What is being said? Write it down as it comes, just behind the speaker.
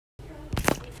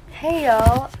Hey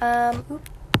y'all,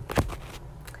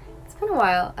 it's been a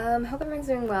while. Hope everyone's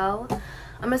doing well.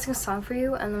 I'm gonna sing a song for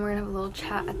you and then we're gonna have a little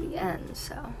chat at the end,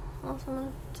 so also I'm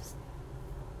gonna just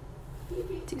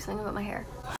do something about my hair.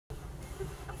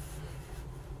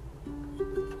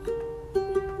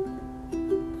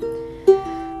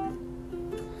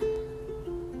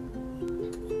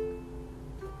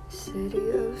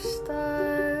 City of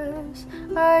stars,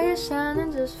 are you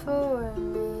shining just for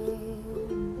me?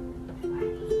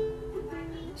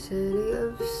 City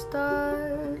of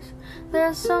stars,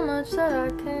 there's so much that I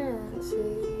can't see.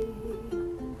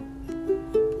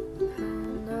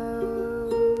 Who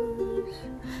knows?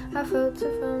 I felt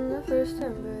it from the first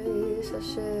embrace I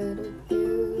shared with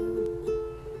you.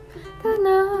 That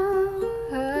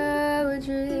now our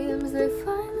dreams, they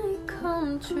finally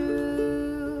come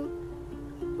true.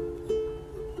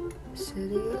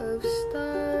 City of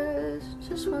stars,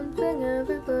 just one thing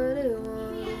everybody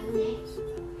wants.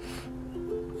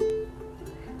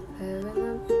 There in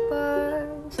the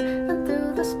bars and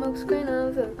through the smokescreen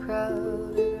of the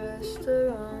crowded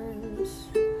restaurants,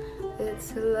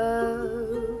 it's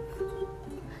love.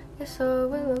 Yes, all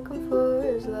we're looking for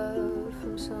is love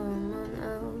from someone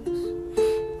else.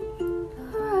 A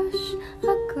rush,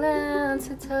 a glance,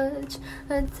 a touch,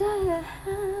 a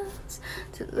dance,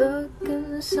 to look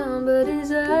into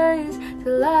somebody's eyes, to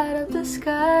light up the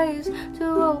skies, to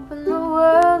open the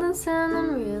world and send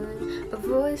them reeling. A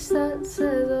voice that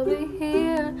says I'll be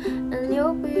here and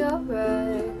you'll be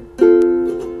alright.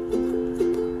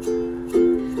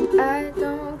 I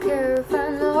don't care if I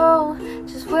know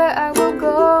just where I will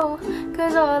go,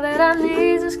 'cause all that I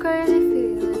need is this crazy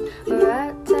feeling, a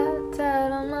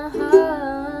rat-tat-tat on my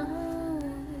heart.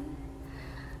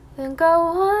 Think I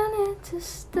wanted to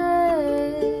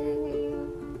stay.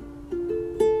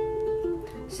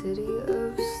 City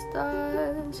of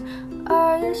stars,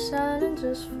 are you shining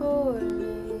just for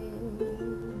me?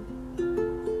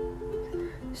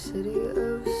 City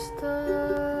of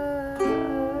stars,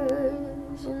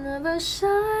 you never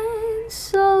shine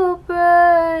so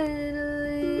brightly.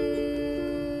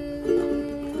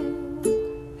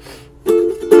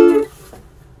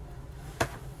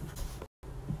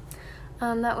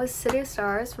 That was City of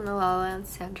Stars from the La La Land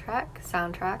soundtrack.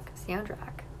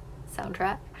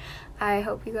 I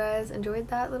hope you guys enjoyed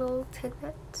that little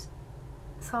tidbit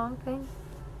song thing.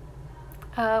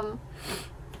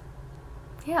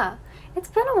 Yeah,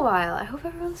 it's been a while. I hope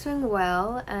everyone's doing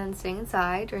well and staying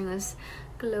inside during this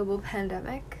global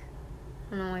pandemic.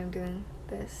 I don't know why I'm doing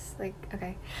this, like,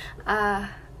 okay.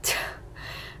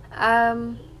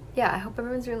 Yeah, I hope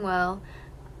everyone's doing well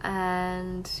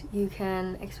and you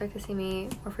can expect to see me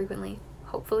more frequently,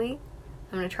 hopefully.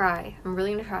 I'm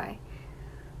really gonna try,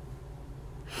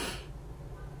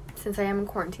 since I am in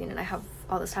quarantine and I have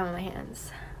all this time on my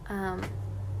hands.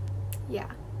 Yeah.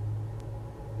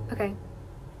 Okay.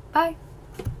 Bye.